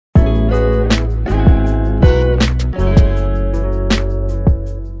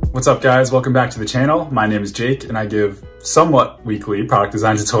What's up guys, welcome back to the channel. My name is Jake and I give somewhat weekly product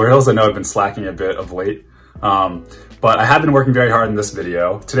design tutorials. I know I've been slacking a bit of late, but I have been working very hard in this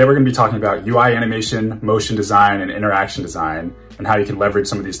video. Today we're going to be talking about UI animation, motion design, and interaction design, and how you can leverage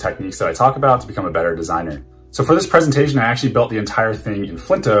some of these techniques that I talk about to become a better designer. So for this presentation, I actually built the entire thing in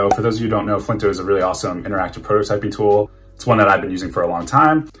Flinto. For those of you who don't know, Flinto is a really awesome interactive prototyping tool. It's one that I've been using for a long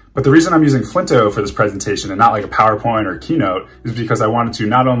time. But the reason I'm using Flinto for this presentation and not like a PowerPoint or a keynote is because I wanted to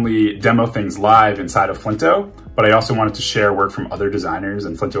not only demo things live inside of Flinto, but I also wanted to share work from other designers,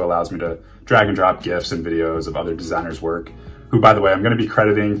 and Flinto allows me to drag and drop GIFs and videos of other designers' work, who, by the way, I'm going to be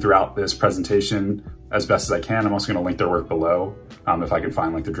crediting throughout this presentation as best as I can. I'm also going to link their work below if I can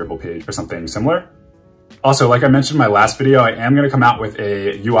find like the dribble page or something similar. Also, like I mentioned in my last video, I am going to come out with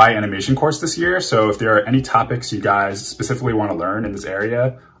a UI animation course this year. So if there are any topics you guys specifically want to learn in this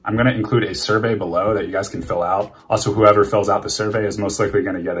area, I'm going to include a survey below that you guys can fill out. Also, whoever fills out the survey is most likely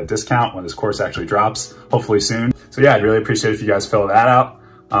going to get a discount when this course actually drops, hopefully soon. So yeah, I'd really appreciate if you guys fill that out.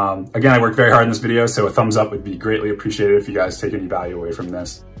 Again, I worked very hard in this video, so a thumbs up would be greatly appreciated if you guys take any value away from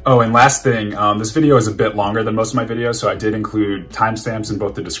this. Oh, and last thing, this video is a bit longer than most of my videos, so I did include timestamps in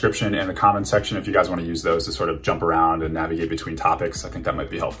both the description and the comment section if you guys want to use those to sort of jump around and navigate between topics. I think that might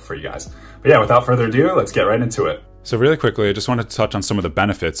be helpful for you guys. But yeah, without further ado, let's get right into it. So really quickly, I just wanted to touch on some of the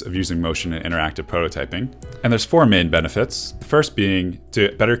benefits of using motion in interactive prototyping. And there's 4 main benefits. The first being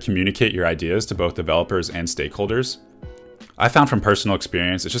to better communicate your ideas to both developers and stakeholders. I found from personal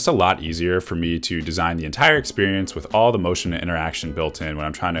experience, it's just a lot easier for me to design the entire experience with all the motion and interaction built in when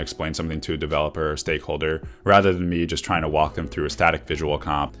I'm trying to explain something to a developer or stakeholder, rather than me just trying to walk them through a static visual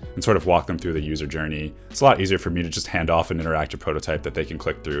comp and sort of walk them through the user journey. It's a lot easier for me to just hand off an interactive prototype that they can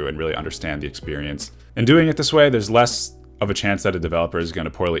click through and really understand the experience. And doing it this way, there's less of a chance that a developer is going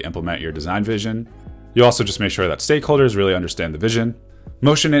to poorly implement your design vision. You also just make sure that stakeholders really understand the vision.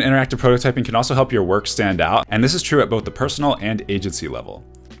 Motion and interactive prototyping can also help your work stand out, and this is true at both the personal and agency level.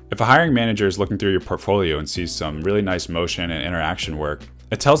 If a hiring manager is looking through your portfolio and sees some really nice motion and interaction work,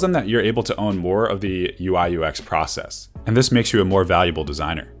 it tells them that you're able to own more of the UI UX process, and this makes you a more valuable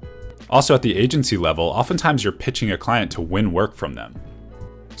designer. Also at the agency level, oftentimes you're pitching a client to win work from them.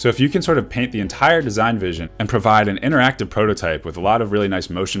 So if you can sort of paint the entire design vision and provide an interactive prototype with a lot of really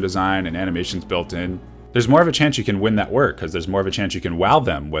nice motion design and animations built in, there's more of a chance you can win that work because there's more of a chance you can wow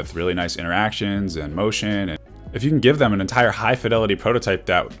them with really nice interactions and motion. And if you can give them an entire high fidelity prototype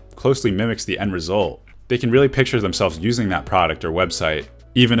that closely mimics the end result, they can really picture themselves using that product or website,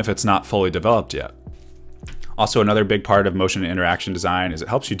 even if it's not fully developed yet. Also, another big part of motion and interaction design is it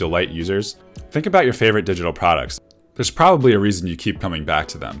helps you delight users. Think about your favorite digital products. There's probably a reason you keep coming back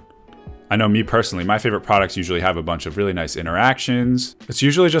to them. I know me personally, my favorite products usually have a bunch of really nice interactions. It's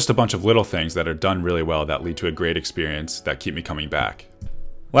usually just a bunch of little things that are done really well that lead to a great experience that keep me coming back.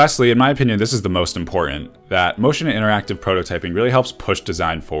 Lastly, in my opinion, this is the most important, that motion and interactive prototyping really helps push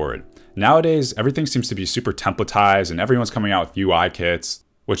design forward. Nowadays, everything seems to be super templatized and everyone's coming out with UI kits,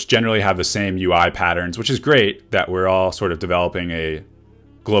 which generally have the same UI patterns, which is great that we're all sort of developing a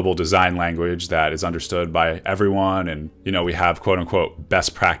global design language that is understood by everyone, and we have quote unquote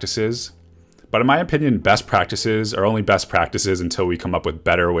best practices. But in my opinion, best practices are only best practices until we come up with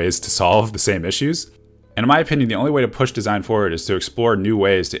better ways to solve the same issues. And in my opinion, the only way to push design forward is to explore new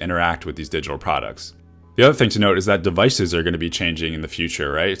ways to interact with these digital products. The other thing to note is that devices are going to be changing in the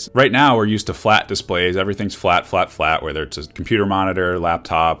future, right? Right now, we're used to flat displays. Everything's flat, flat, flat, whether it's a computer monitor,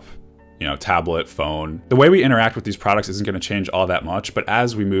 laptop, tablet, phone. The way we interact with these products isn't going to change all that much, but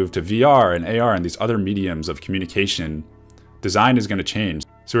as we move to VR and AR and these other mediums of communication, design is going to change.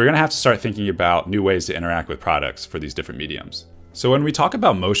 So we're going to have to start thinking about new ways to interact with products for these different mediums. So when we talk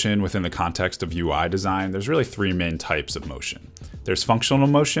about motion within the context of UI design, there's really 3 main types of motion. There's functional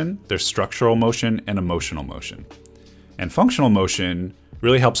motion, there's structural motion, and emotional motion. And functional motion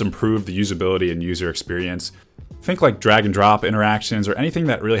really helps improve the usability and user experience. Think like drag and drop interactions or anything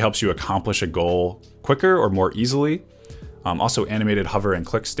that really helps you accomplish a goal quicker or more easily. Also animated hover and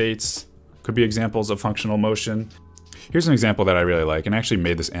click states could be examples of functional motion. Here's an example that I really like, and I actually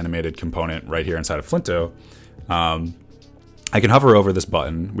made this animated component right here inside of Flinto. I can hover over this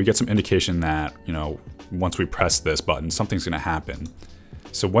button. We get some indication that, once we press this button, something's gonna happen.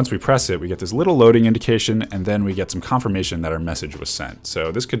 So once we press it, we get this little loading indication, and then we get some confirmation that our message was sent.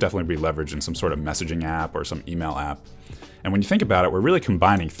 So this could definitely be leveraged in some sort of messaging app or some email app. And when you think about it, we're really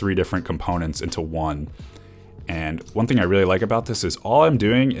combining 3 different components into one. And one thing I really like about this is all I'm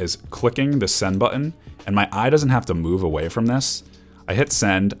doing is clicking the send button, and my eye doesn't have to move away from this. I hit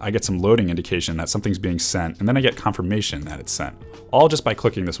send, I get some loading indication that something's being sent, and then I get confirmation that it's sent, all just by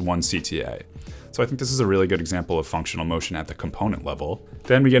clicking this one CTA. So I think this is a really good example of functional motion at the component level.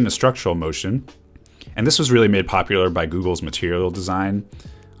 Then we get into structural motion, and this was really made popular by Google's material design.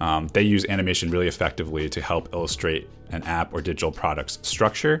 They use animation really effectively to help illustrate an app or digital product's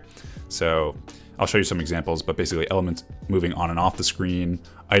structure. So I'll show you some examples, but basically elements moving on and off the screen,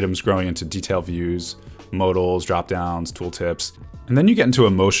 items growing into detail views, modals, drop-downs, tooltips. And then you get into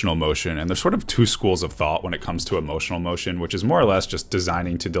emotional motion, and there's sort of two schools of thought when it comes to emotional motion, which is more or less just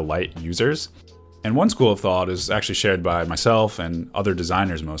designing to delight users. And one school of thought is actually shared by myself and other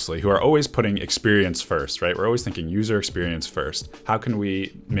designers mostly, who are always putting experience first, right? We're always thinking user experience first. How can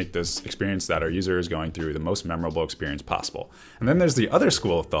we make this experience that our user is going through the most memorable experience possible? And then there's the other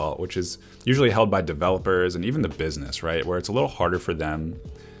school of thought, which is usually held by developers and even the business, right? Where it's a little harder for them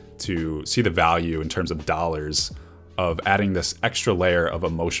to see the value in terms of dollars of adding this extra layer of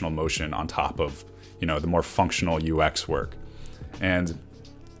emotional motion on top of, the more functional UX work. And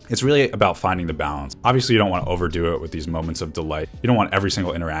it's really about finding the balance. Obviously, you don't want to overdo it with these moments of delight. You don't want every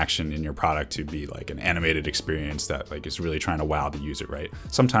single interaction in your product to be like an animated experience that is really trying to wow the user, right?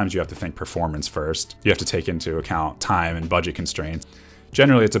 Sometimes you have to think performance first. You have to take into account time and budget constraints.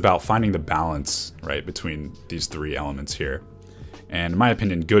 Generally, it's about finding the balance, right, between these three elements here. And in my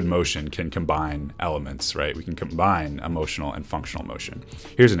opinion, good motion can combine elements, right? We can combine emotional and functional motion.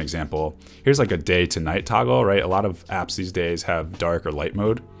 Here's an example. Here's like a day to night toggle, right? A lot of apps these days have dark or light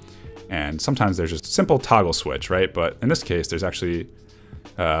mode. And sometimes there's just a simple toggle switch, right? But in this case, there's actually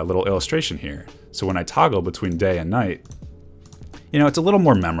a little illustration here. So when I toggle between day and night, it's a little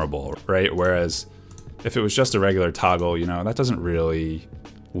more memorable, right? Whereas if it was just a regular toggle, that doesn't really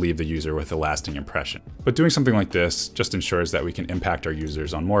leave the user with a lasting impression. But doing something like this just ensures that we can impact our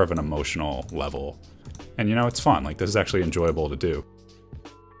users on more of an emotional level. And it's fun, this is actually enjoyable to do.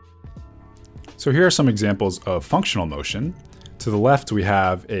 So here are some examples of functional motion. To the left, we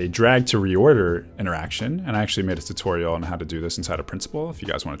have a drag to reorder interaction, and I actually made a tutorial on how to do this inside of Principle. If you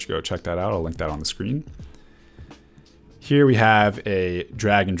guys want to go check that out, I'll link that on the screen. Here we have a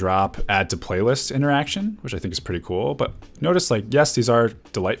drag and drop add to playlist interaction, which I think is pretty cool. But notice yes, these are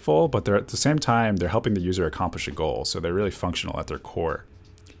delightful, but they're at the same time, they're helping the user accomplish a goal. So they're really functional at their core.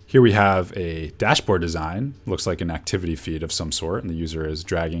 Here we have a dashboard design, looks like an activity feed of some sort, and the user is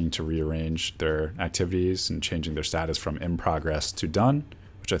dragging to rearrange their activities and changing their status from in progress to done,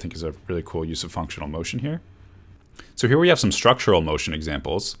 which I think is a really cool use of functional motion here. So here we have some structural motion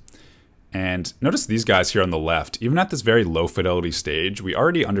examples. And notice these guys here on the left, even at this very low fidelity stage, we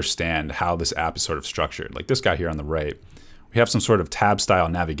already understand how this app is sort of structured. Like this guy here on the right, we have some sort of tab style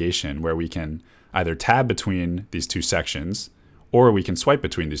navigation where we can either tab between these two sections or we can swipe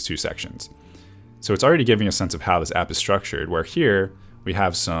between these two sections. So it's already giving a sense of how this app is structured, where here we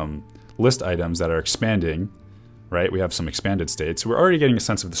have some list items that are expanding, right? We have some expanded states. So we're already getting a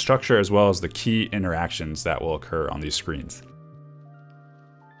sense of the structure as well as the key interactions that will occur on these screens.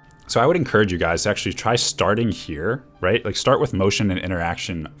 So I would encourage you guys to actually try starting here, right? Start with motion and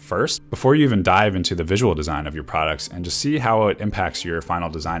interaction first before you even dive into the visual design of your products and just see how it impacts your final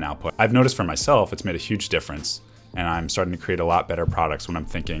design output. I've noticed for myself, it's made a huge difference, and I'm starting to create a lot better products when I'm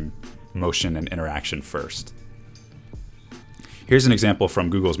thinking motion and interaction first. Here's an example from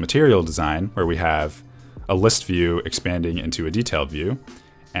Google's material design where we have a list view expanding into a detailed view,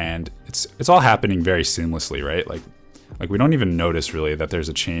 and it's all happening very seamlessly, right? Like we don't even notice really that there's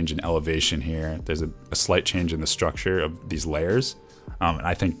a change in elevation here. There's a slight change in the structure of these layers. And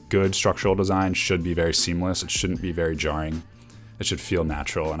I think good structural design should be very seamless. It shouldn't be very jarring. It should feel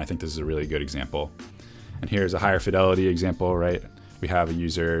natural, and I think this is a really good example. And here's a higher fidelity example, right? We have a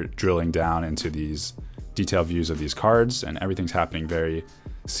user drilling down into these detailed views of these cards, and everything's happening very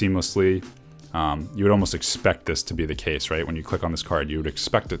seamlessly. You would almost expect this to be the case, right? When you click on this card, you would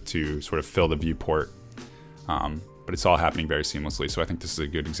expect it to sort of fill the viewport. But it's all happening very seamlessly, so I think this is a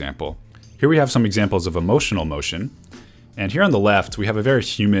good example. Here we have some examples of emotional motion. And here on the left, we have a very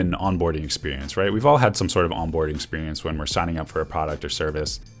human onboarding experience, right? We've all had some sort of onboarding experience when we're signing up for a product or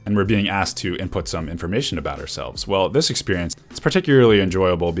service, and we're being asked to input some information about ourselves. Well, this experience is particularly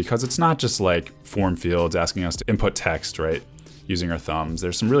enjoyable because it's not just like form fields asking us to input text, right? Using our thumbs.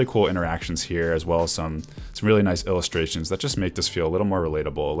 There's some really cool interactions here, as well as some really nice illustrations that just make this feel a little more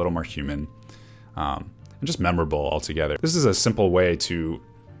relatable, a little more human, and just memorable altogether. This is a simple way to,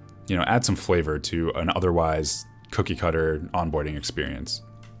 add some flavor to an otherwise cookie cutter onboarding experience.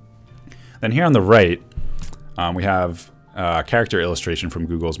 Then here on the right, we have a character illustration from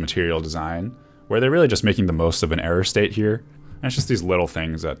Google's material design, where they're really just making the most of an error state here. And it's just these little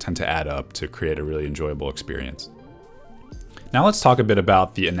things that tend to add up to create a really enjoyable experience. Now let's talk a bit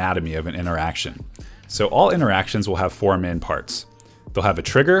about the anatomy of an interaction. So all interactions will have four main parts. They'll have a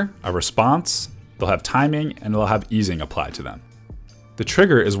trigger, a response, they'll have timing, and they'll have easing applied to them. The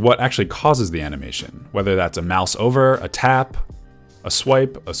trigger is what actually causes the animation, whether that's a mouse over, a tap, a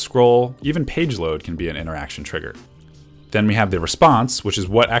swipe, a scroll, even page load can be an interaction trigger. Then we have the response, which is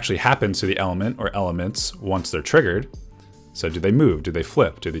what actually happens to the element or elements once they're triggered. So do they move, do they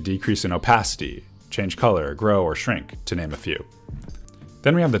flip, do they decrease in opacity, change color, grow or shrink, to name a few.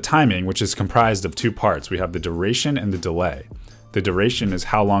 Then we have the timing, which is comprised of two parts. We have the duration and the delay. The duration is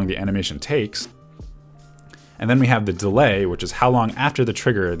how long the animation takes. And then we have the delay, which is how long after the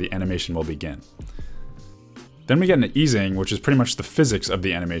trigger the animation will begin. Then we get into easing, which is pretty much the physics of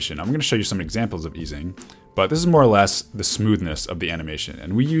the animation. I'm going to show you some examples of easing, but this is more or less the smoothness of the animation.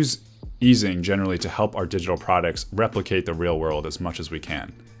 And we use easing generally to help our digital products replicate the real world as much as we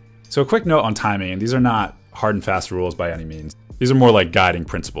can. So a quick note on timing, and these are not hard and fast rules by any means. These are more like guiding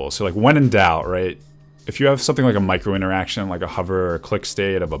principles. So like when in doubt, right? If you have something like a micro interaction, like a hover or click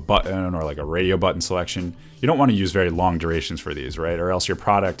state of a button or like a radio button selection, you don't want to use very long durations for these, right? Or else your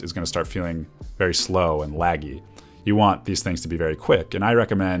product is going to start feeling very slow and laggy. You want these things to be very quick. And I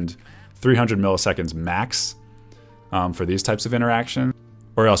recommend 300 milliseconds max for these types of interactions,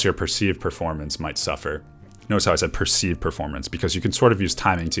 or else your perceived performance might suffer. Notice how I said perceived performance, because you can sort of use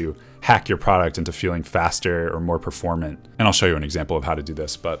timing to hack your product into feeling faster or more performant. And I'll show you an example of how to do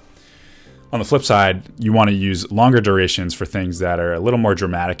this. But on the flip side, you want to use longer durations for things that are a little more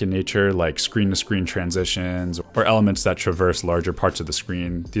dramatic in nature, like screen-to-screen transitions or elements that traverse larger parts of the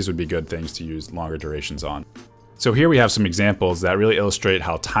screen. These would be good things to use longer durations on. So here we have some examples that really illustrate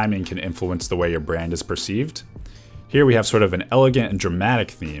how timing can influence the way your brand is perceived. Here we have sort of an elegant and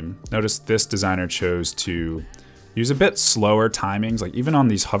dramatic theme. Notice this designer chose to use a bit slower timings, like even on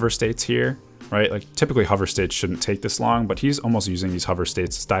these hover states here. Right? Like typically hover states shouldn't take this long, but he's almost using these hover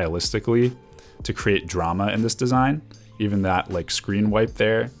states stylistically to create drama in this design. Even that like screen wipe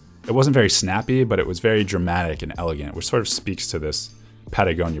there, it wasn't very snappy, but it was very dramatic and elegant, which sort of speaks to this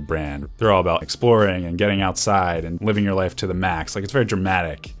Patagonia brand. They're all about exploring and getting outside and living your life to the max. Like it's very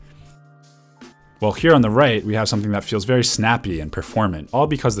dramatic. Well, here on the right, we have something that feels very snappy and performant, all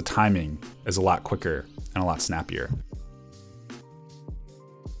because the timing is a lot quicker and a lot snappier.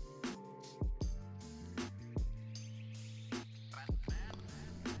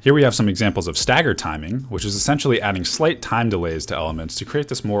 Here we have some examples of staggered timing, which is essentially adding slight time delays to elements to create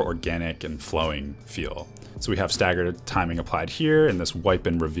this more organic and flowing feel. So we have staggered timing applied here in this wipe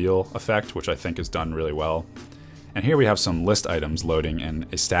and reveal effect, which I think is done really well. And here we have some list items loading in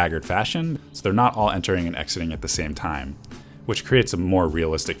a staggered fashion, so they're not all entering and exiting at the same time, which creates a more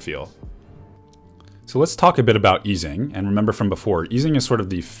realistic feel. So let's talk a bit about easing, and remember from before, easing is sort of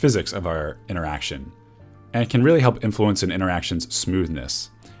the physics of our interaction, and it can really help influence an interaction's smoothness.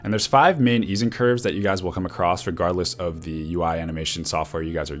 And there's 5 main easing curves that you guys will come across regardless of the UI animation software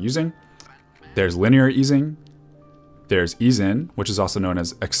you guys are using. There's linear easing, there's ease in, which is also known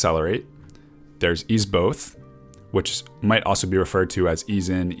as accelerate, there's ease both, which might also be referred to as ease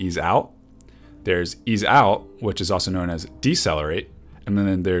in, ease out. There's ease out, which is also known as decelerate, and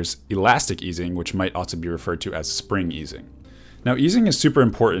then there's elastic easing, which might also be referred to as spring easing. Now, easing is super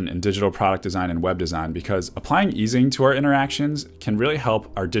important in digital product design and web design because applying easing to our interactions can really help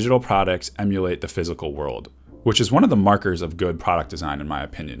our digital products emulate the physical world, which is one of the markers of good product design in my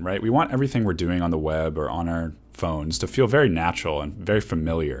opinion, right? We want everything we're doing on the web or on our phones to feel very natural and very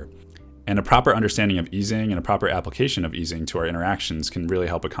familiar. And a proper understanding of easing and a proper application of easing to our interactions can really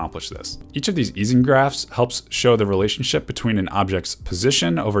help accomplish this. Each of these easing graphs helps show the relationship between an object's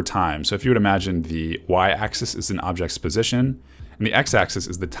position over time. So if you would imagine the y-axis is an object's position, and the x-axis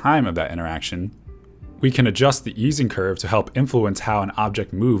is the time of that interaction, we can adjust the easing curve to help influence how an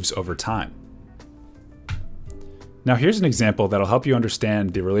object moves over time. Now here's an example that'll help you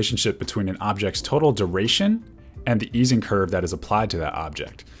understand the relationship between an object's total duration and the easing curve that is applied to that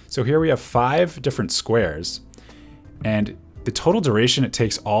object. So here we have 5 different squares, and the total duration it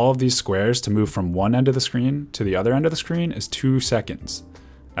takes all of these squares to move from one end of the screen to the other end of the screen is 2 seconds,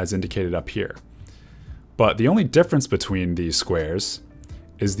 as indicated up here. But the only difference between these squares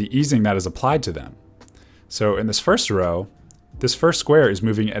is the easing that is applied to them. So in this first row, this first square is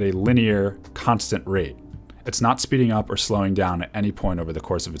moving at a linear, constant rate. It's not speeding up or slowing down at any point over the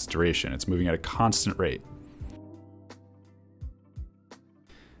course of its duration. It's moving at a constant rate.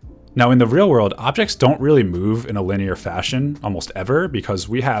 Now in the real world, objects don't really move in a linear fashion almost ever because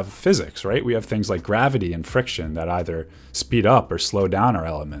we have physics, right? We have things like gravity and friction that either speed up or slow down our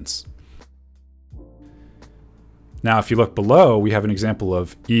elements. Now if you look below, we have an example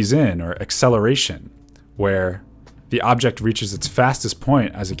of ease in or acceleration, where the object reaches its fastest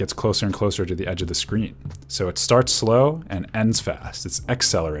point as it gets closer and closer to the edge of the screen. So it starts slow and ends fast. It's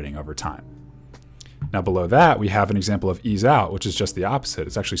accelerating over time. Now below that, we have an example of ease out, which is just the opposite.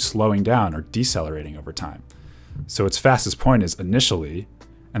 It's actually slowing down or decelerating over time. So its fastest point is initially,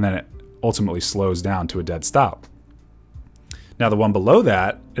 and then it ultimately slows down to a dead stop. Now the one below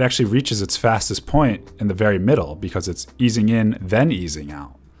that, it actually reaches its fastest point in the very middle because it's easing in, then easing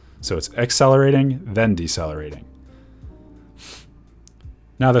out. So it's accelerating, then decelerating.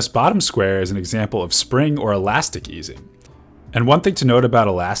 Now this bottom square is an example of spring or elastic easing. And one thing to note about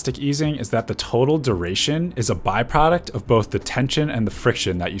elastic easing is that the total duration is a byproduct of both the tension and the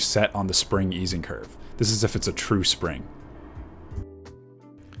friction that you set on the spring easing curve. This is if it's a true spring.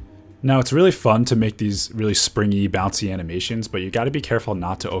 Now it's really fun to make these really springy, bouncy animations, but you gotta be careful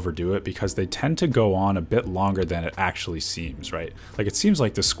not to overdo it because they tend to go on a bit longer than it actually seems, right? Like it seems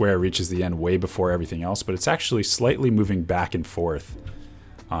like the square reaches the end way before everything else, but it's actually slightly moving back and forth,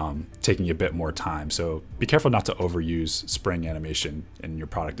 taking a bit more time. So be careful not to overuse spring animation in your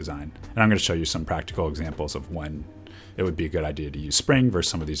product design. And I'm gonna show you some practical examples of when it would be a good idea to use spring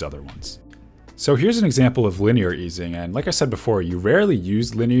versus some of these other ones. So here's an example of linear easing, and like I said before, you rarely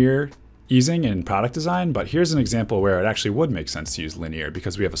use linear easing in product design, but here's an example where it actually would make sense to use linear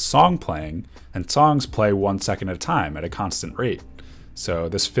because we have a song playing, and songs play 1 second at a time at a constant rate. So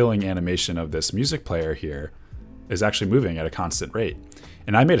this filling animation of this music player here is actually moving at a constant rate.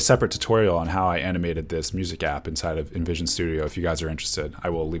 And I made a separate tutorial on how I animated this music app inside of InVision Studio. If you guys are interested, I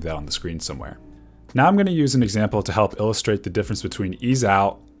will leave that on the screen somewhere. Now I'm going to use an example to help illustrate the difference between ease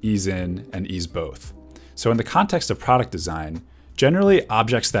out, ease in, and ease both. So in the context of product design, generally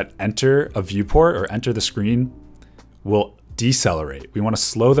objects that enter a viewport or enter the screen will decelerate. We want to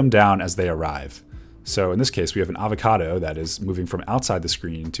slow them down as they arrive. So in this case, we have an avocado that is moving from outside the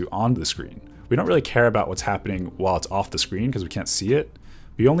screen to on the screen. We don't really care about what's happening while it's off the screen because we can't see it.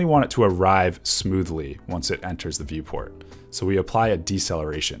 We only want it to arrive smoothly once it enters the viewport. So we apply a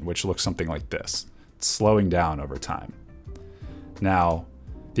deceleration, which looks something like this. It's slowing down over time. Now,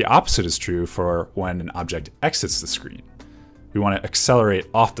 the opposite is true for when an object exits the screen. We want to accelerate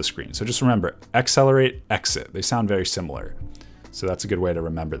off the screen. So just remember, accelerate, exit. They sound very similar. So that's a good way to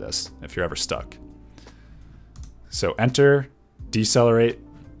remember this if you're ever stuck. So enter, decelerate,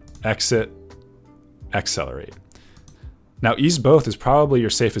 exit, accelerate. Now ease both is probably your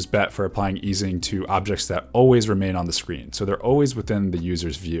safest bet for applying easing to objects that always remain on the screen. So they're always within the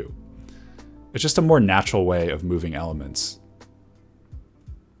user's view. It's just a more natural way of moving elements.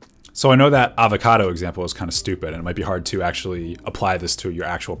 So I know that avocado example is kind of stupid and it might be hard to actually apply this to your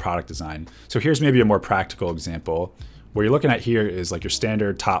actual product design. So here's maybe a more practical example. What you're looking at here is like your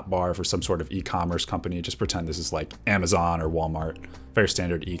standard top bar for some sort of e-commerce company. Just pretend this is like Amazon or Walmart, very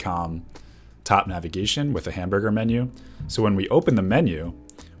standard e-com top navigation with a hamburger menu. So when we open the menu,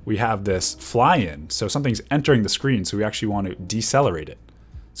 we have this fly-in. So something's entering the screen, so we actually want to decelerate it.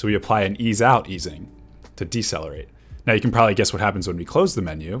 So we apply an ease out easing to decelerate. Now you can probably guess what happens when we close the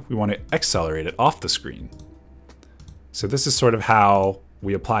menu. We want to accelerate it off the screen. So this is sort of how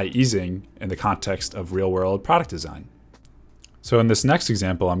we apply easing in the context of real-world product design. So in this next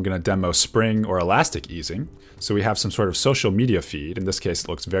example, I'm going to demo spring or elastic easing. So we have some sort of social media feed. In this case, it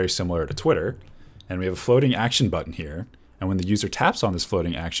looks very similar to Twitter. And we have a floating action button here. And when the user taps on this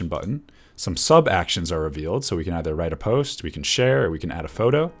floating action button, some sub actions are revealed. So we can either write a post, we can share, or we can add a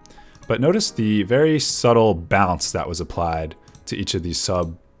photo. But notice the very subtle bounce that was applied to each of these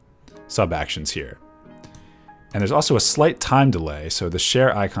sub actions here. And there's also a slight time delay. So the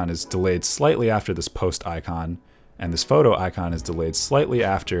share icon is delayed slightly after this post icon, and this photo icon is delayed slightly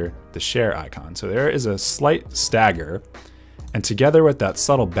after the share icon. So there is a slight stagger. And together with that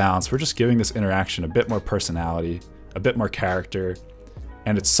subtle bounce, we're just giving this interaction a bit more personality, a bit more character,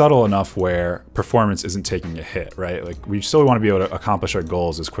 and it's subtle enough where performance isn't taking a hit, right? Like we still want to be able to accomplish our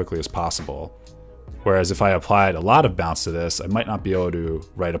goals as quickly as possible. Whereas if I applied a lot of bounce to this, I might not be able to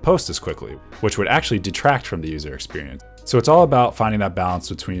write a post as quickly, which would actually detract from the user experience. So it's all about finding that balance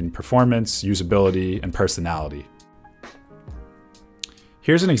between performance, usability, and personality.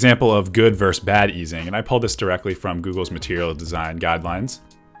 Here's an example of good versus bad easing, and I pulled this directly from Google's material design guidelines.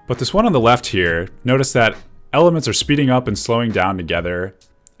 But this one on the left here, notice that elements are speeding up and slowing down together.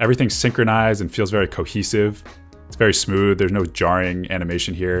 Everything's synchronized and feels very cohesive. It's very smooth, there's no jarring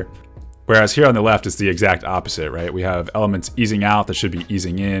animation here. Whereas here on the left is the exact opposite, right? We have elements easing out that should be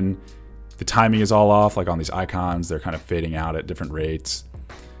easing in. The timing is all off, like on these icons, they're kind of fading out at different rates.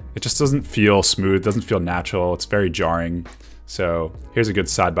 It just doesn't feel smooth, doesn't feel natural, it's very jarring. So here's a good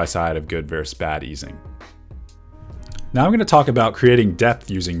side-by-side of good versus bad easing. Now I'm going to talk about creating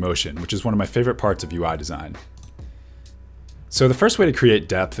depth using motion, which is one of my favorite parts of UI design. So the first way to create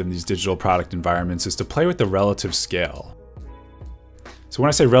depth in these digital product environments is to play with the relative scale. So when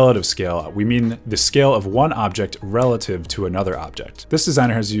I say relative scale, we mean the scale of one object relative to another object. This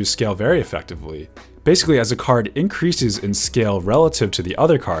designer has used scale very effectively. Basically, as a card increases in scale relative to the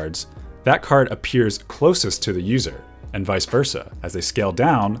other cards, that card appears closest to the user, and vice versa. As they scale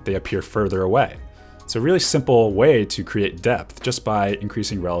down, they appear further away. It's a really simple way to create depth just by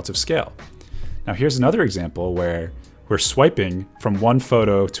increasing relative scale. Now here's another example where we're swiping from one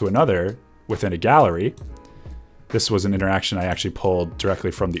photo to another within a gallery. This was an interaction I actually pulled directly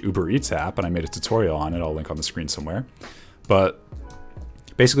from the Uber Eats app, and I made a tutorial on it. I'll link on the screen somewhere. But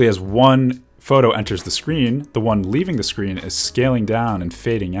basically, as one photo enters the screen, the one leaving the screen is scaling down and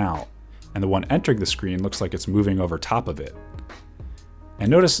fading out, and the one entering the screen looks like it's moving over top of it.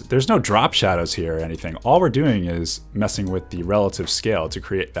 And notice there's no drop shadows here or anything. All we're doing is messing with the relative scale to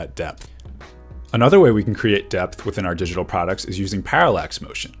create that depth. Another way we can create depth within our digital products is using parallax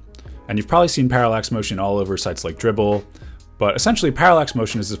motion. And you've probably seen parallax motion all over sites like Dribbble, but essentially parallax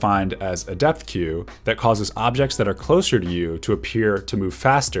motion is defined as a depth cue that causes objects that are closer to you to appear to move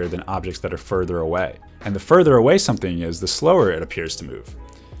faster than objects that are further away. And the further away something is, the slower it appears to move.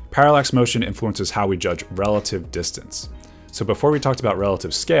 Parallax motion influences how we judge relative distance. So before we talked about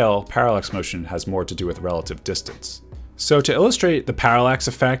relative scale, parallax motion has more to do with relative distance. So to illustrate the parallax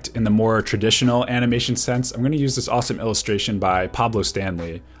effect in the more traditional animation sense, I'm going to use this awesome illustration by Pablo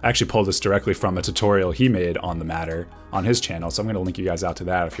Stanley. I actually pulled this directly from a tutorial he made on the matter on his channel, so I'm going to link you guys out to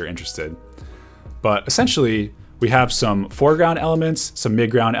that if you're interested. But essentially, we have some foreground elements, some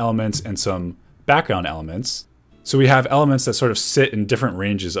midground elements, and some background elements. So we have elements that sort of sit in different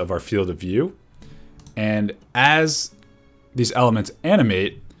ranges of our field of view. And as these elements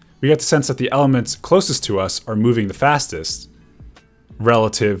animate, we get the sense that the elements closest to us are moving the fastest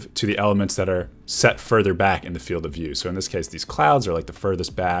relative to the elements that are set further back in the field of view. So in this case, these clouds are like the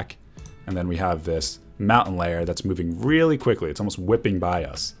furthest back, and then we have this mountain layer that's moving really quickly. It's almost whipping by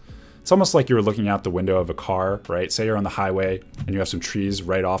us. It's almost like you're looking out the window of a car, right? Say you're on the highway and you have some trees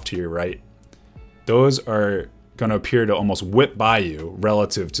right off to your right. Those are going to appear to almost whip by you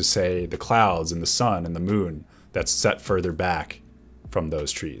relative to, say, the clouds and the sun and the moon that's set further back from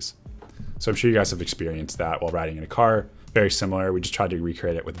those trees. So I'm sure you guys have experienced that while riding in a car. Very similar. We just tried to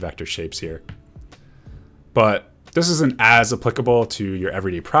recreate it with vector shapes here. But this isn't as applicable to your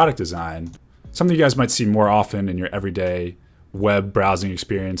everyday product design. Something you guys might see more often in your everyday web browsing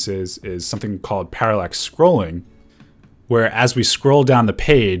experiences is something called parallax scrolling, where as we scroll down the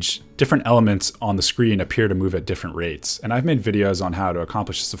page, different elements on the screen appear to move at different rates. And I've made videos on how to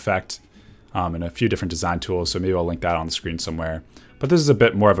accomplish this effect in a few different design tools, so maybe I'll link that on the screen somewhere. But this is a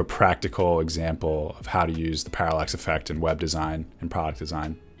bit more of a practical example of how to use the parallax effect in web design and product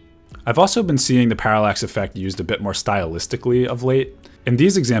design. I've also been seeing the parallax effect used a bit more stylistically of late. In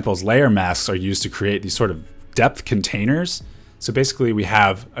these examples, layer masks are used to create these sort of depth containers. So basically we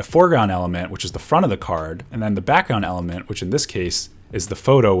have a foreground element, which is the front of the card, and then the background element, which in this case is the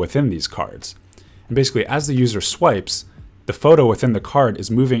photo within these cards. And basically as the user swipes, the photo within the card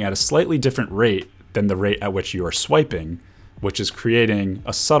is moving at a slightly different rate than the rate at which you are swiping, which is creating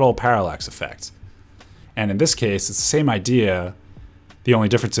a subtle parallax effect. And in this case, it's the same idea. The only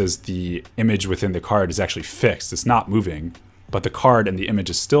difference is the image within the card is actually fixed. It's not moving, but the card and the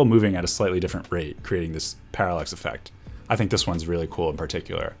image is still moving at a slightly different rate, creating this parallax effect. I think this one's really cool in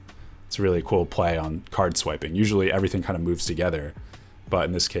particular. It's a really cool play on card swiping. Usually everything kind of moves together, but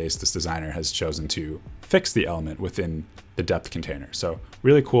in this case, this designer has chosen to fix the element within the depth container. So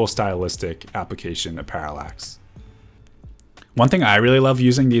really cool stylistic application of parallax. One thing I really love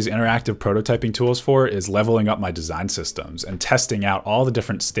using these interactive prototyping tools for is leveling up my design systems and testing out all the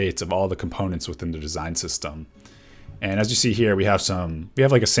different states of all the components within the design system. And as you see here, we have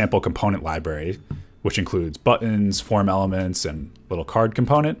like a sample component library, which includes buttons, form elements, and little card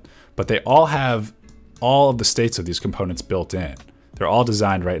component, but they all have all of the states of these components built in. They're all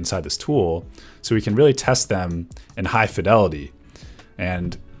designed right inside this tool, so we can really test them in high fidelity.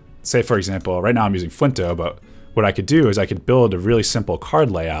 And say, for example, right now I'm using Flinto, but what I could do is I could build a really simple card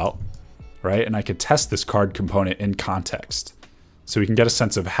layout, right? And I could test this card component in context. So we can get a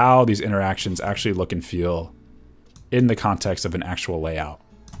sense of how these interactions actually look and feel in the context of an actual layout,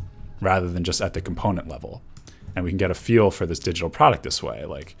 rather than just at the component level. And we can get a feel for this digital product this way.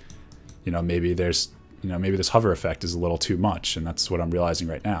 Like, maybe this hover effect is a little too much, and that's what I'm realizing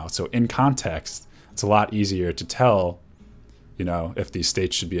right now. So in context, it's a lot easier to tell, if these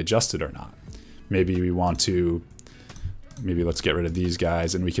states should be adjusted or not. Maybe let's get rid of these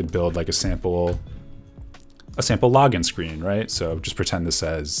guys, and we could build like a sample login screen, right? So just pretend this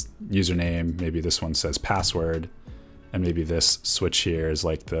says username, maybe this one says password, And maybe this switch here is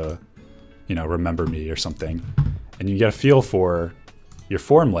like the, you know, remember me or something. And you get a feel for your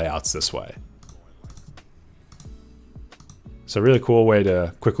form layouts this way. So a really cool way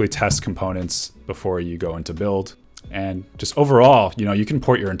to quickly test components before you go into build. And just overall, you know, you can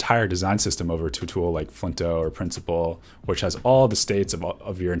port your entire design system over to a tool like Flinto or Principle, which has all the states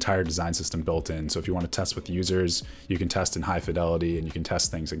of your entire design system built in. So if you want to test with users, you can test in high fidelity and you can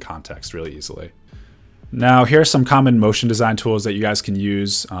test things in context really easily. Now, here are some common motion design tools that you guys can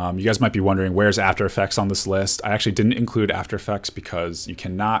use. You guys might be wondering, where's After Effects on this list? I actually didn't include After Effects because you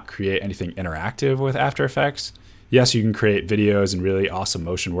cannot create anything interactive with After Effects. Yes, you can create videos and really awesome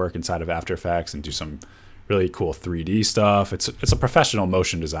motion work inside of After Effects and do some really cool 3D stuff. It's a professional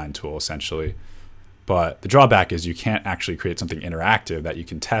motion design tool, essentially. But the drawback is you can't actually create something interactive that you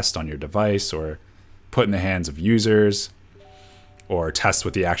can test on your device or put in the hands of users, or test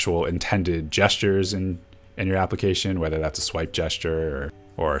with the actual intended gestures in your application, whether that's a swipe gesture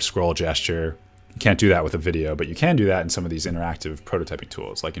or a scroll gesture. You can't do that with a video, but you can do that in some of these interactive prototyping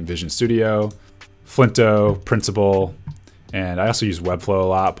tools like InVision Studio, Flinto, Principle, and I also use Webflow a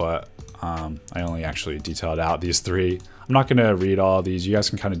lot, but I only actually detailed out these three. I'm not gonna read all of these. You guys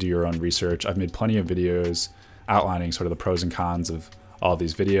can kind of do your own research. I've made plenty of videos outlining sort of the pros and cons of all of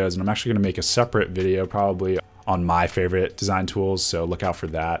these videos, and I'm actually gonna make a separate video probably on my favorite design tools, so look out for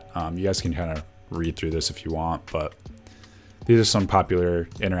that. You guys can kind of read through this if you want, but these are some popular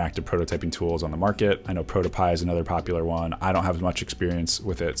interactive prototyping tools on the market. I know Protopie is another popular one. I don't have much experience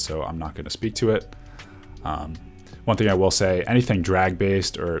with it, so I'm not going to speak to it. One thing I will say, anything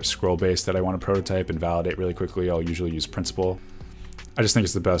drag-based or scroll-based that I want to prototype and validate really quickly, I'll usually use Principle. I just think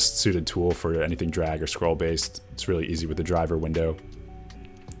it's the best suited tool for anything drag or scroll-based. It's really easy with the driver window.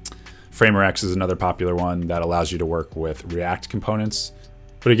 FramerX is another popular one that allows you to work with React components.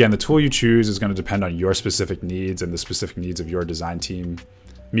 But again, the tool you choose is going to depend on your specific needs and the specific needs of your design team.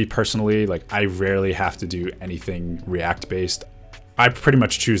 Me personally, like, I rarely have to do anything React based. I pretty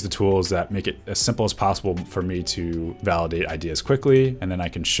much choose the tools that make it as simple as possible for me to validate ideas quickly, and then I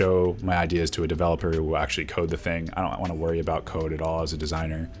can show my ideas to a developer who will actually code the thing. I don't want to worry about code at all as a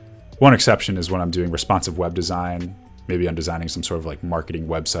designer. One exception is when I'm doing responsive web design. Maybe I'm designing some sort of like marketing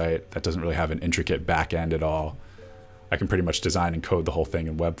website that doesn't really have an intricate back end at all. I can pretty much design and code the whole thing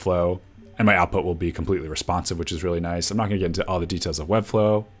in Webflow, and my output will be completely responsive, which is really nice. I'm not gonna get into all the details of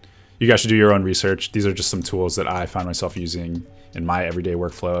Webflow. You guys should do your own research. These are just some tools that I find myself using in my everyday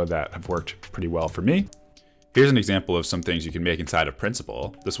workflow that have worked pretty well for me. Here's an example of some things you can make inside of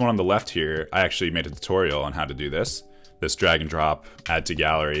Principle. This one on the left here, I actually made a tutorial on how to do this drag and drop, add to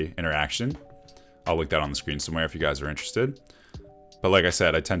gallery interaction. I'll link that on the screen somewhere if you guys are interested. But like I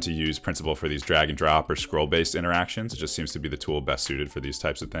said, I tend to use Principle for these drag and drop or scroll-based interactions. It just seems to be the tool best suited for these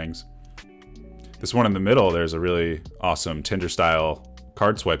types of things. This one in the middle, there's a really awesome Tinder-style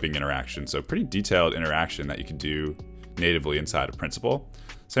card swiping interaction. So pretty detailed interaction that you can do natively inside of Principle.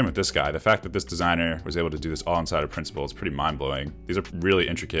 Same with this guy. The fact that this designer was able to do this all inside of Principle is pretty mind-blowing. These are really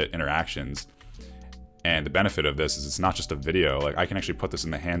intricate interactions. And the benefit of this is it's not just a video. Like, I can actually put this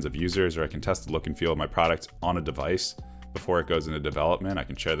in the hands of users, or I can test the look and feel of my product on a device before it goes into development. I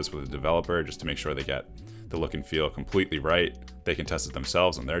can share this with a developer just to make sure they get the look and feel completely right. They can test it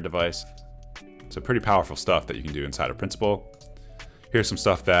themselves on their device. So pretty powerful stuff that you can do inside of Principle. Here's some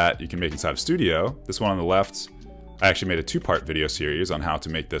stuff that you can make inside of Studio. This one on the left, I actually made a two-part video series on how to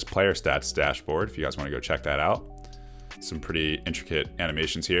make this player stats dashboard, if you guys want to go check that out. Some pretty intricate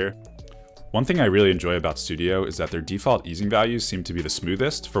animations here. One thing I really enjoy about Studio is that their default easing values seem to be the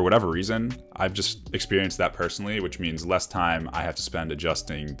smoothest. For whatever reason, I've just experienced that personally, which means less time I have to spend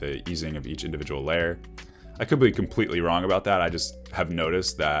adjusting the easing of each individual layer. I could be completely wrong about that. I just have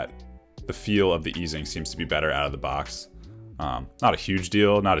noticed that the feel of the easing seems to be better out of the box. Not a huge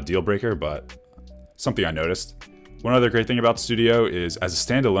deal, not a deal breaker, but something I noticed. One other great thing about Studio is as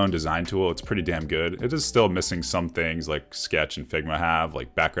a standalone design tool, it's pretty damn good. It is still missing some things like Sketch and Figma have,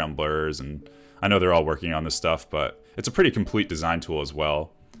 like background blurs, and I know they're all working on this stuff, but it's a pretty complete design tool as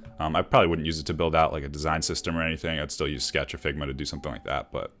well. I probably wouldn't use it to build out like a design system or anything. I'd still use Sketch or Figma to do something like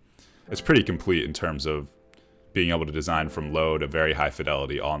that, but it's pretty complete in terms of being able to design from low to very high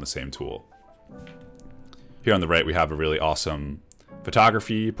fidelity all in the same tool. Here on the right, we have a really awesome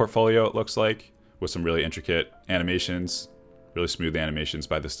photography portfolio, it looks like, with some really intricate animations, really smooth animations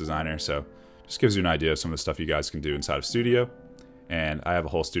by this designer. So just gives you an idea of some of the stuff you guys can do inside of Studio. And I have a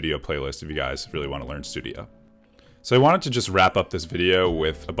whole Studio playlist if you guys really want to learn Studio. So I wanted to just wrap up this video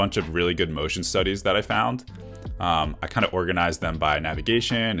with a bunch of really good motion studies that I found. I kind of organized them by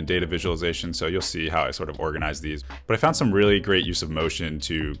navigation and data visualization, so you'll see how I sort of organize these. But I found some really great use of motion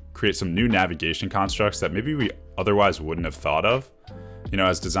to create some new navigation constructs that maybe we otherwise wouldn't have thought of. You know,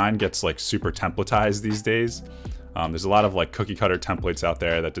 as design gets like super templatized these days, there's a lot of like cookie cutter templates out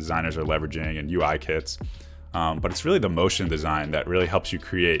there that designers are leveraging and UI kits. But it's really the motion design that really helps you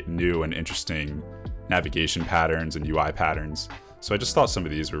create new and interesting navigation patterns and UI patterns. So I just thought some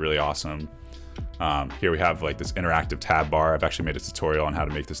of these were really awesome. Here we have like this interactive tab bar. I've actually made a tutorial on how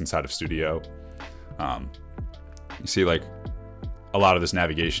to make this inside of Studio. You see like a lot of this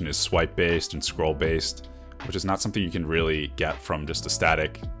navigation is swipe based and scroll based, which is not something you can really get from just a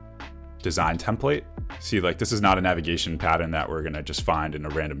static design template. See, like this is not a navigation pattern that we're gonna just find in a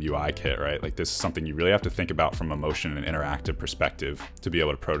random UI kit, right? Like this is something you really have to think about from a motion and interactive perspective to be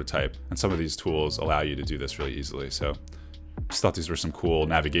able to prototype. And some of these tools allow you to do this really easily. So just thought these were some cool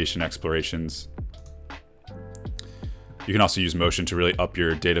navigation explorations. You can also use motion to really up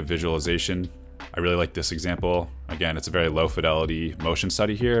your data visualization. I really like this example. Again, it's a very low fidelity motion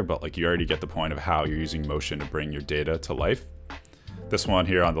study here, but like you already get the point of how you're using motion to bring your data to life. This one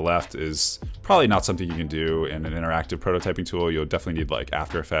here on the left is probably not something you can do in an interactive prototyping tool. You'll definitely need like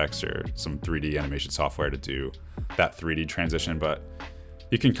After Effects or some 3D animation software to do that 3D transition, but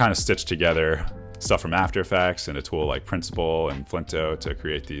you can kind of stitch together stuff from After Effects and a tool like Principle and Flinto to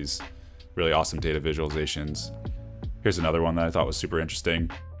create these really awesome data visualizations. Here's another one that I thought was super interesting.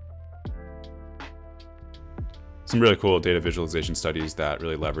 Some really cool data visualization studies that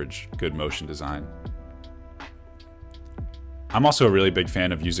really leverage good motion design. I'm also a really big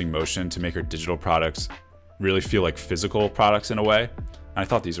fan of using motion to make our digital products really feel like physical products in a way. And I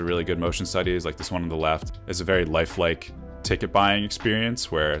thought these are really good motion studies. Like this one on the left is a very lifelike ticket buying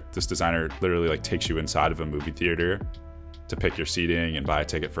experience where this designer literally like takes you inside of a movie theater to pick your seating and buy a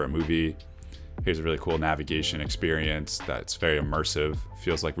ticket for a movie. Here's a really cool navigation experience that's very immersive,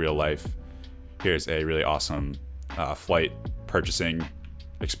 feels like real life. Here's a really awesome flight purchasing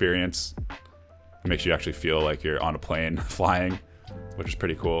experience. It makes you actually feel like you're on a plane flying, which is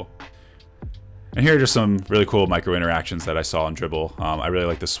pretty cool. And here are just some really cool micro interactions that I saw in Dribbble. I really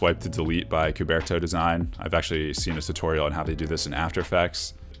like the swipe to delete by Kuberto Design. I've actually seen a tutorial on how they do this in After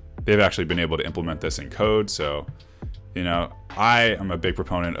Effects. They've actually been able to implement this in code. So, you know, I am a big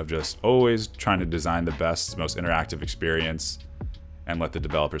proponent of just always trying to design the best, most interactive experience and let the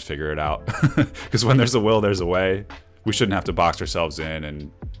developers figure it out. Because when there's a will, there's a way. We shouldn't have to box ourselves in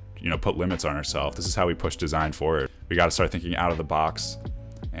and, you know, put limits on ourselves. This is how we push design forward. We got to start thinking out of the box,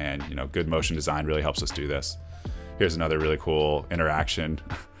 and you know, good motion design really helps us do this. Here's another really cool interaction.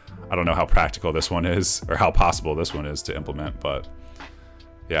 I don't know how practical this one is or how possible this one is to implement, but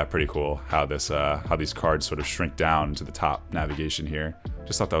yeah, pretty cool how this how these cards sort of shrink down to the top navigation here.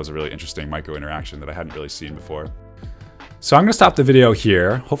 Just thought that was a really interesting micro interaction that I hadn't really seen before. So I'm going to stop the video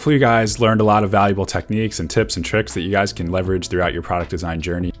here. Hopefully you guys learned a lot of valuable techniques and tips and tricks that you guys can leverage throughout your product design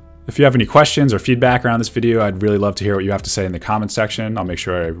journey. If you have any questions or feedback around this video, I'd really love to hear what you have to say in the comment section. I'll make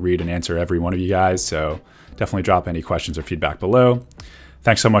sure I read and answer every one of you guys, so definitely drop any questions or feedback below.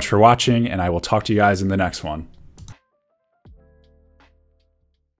 Thanks so much for watching, and I will talk to you guys in the next one.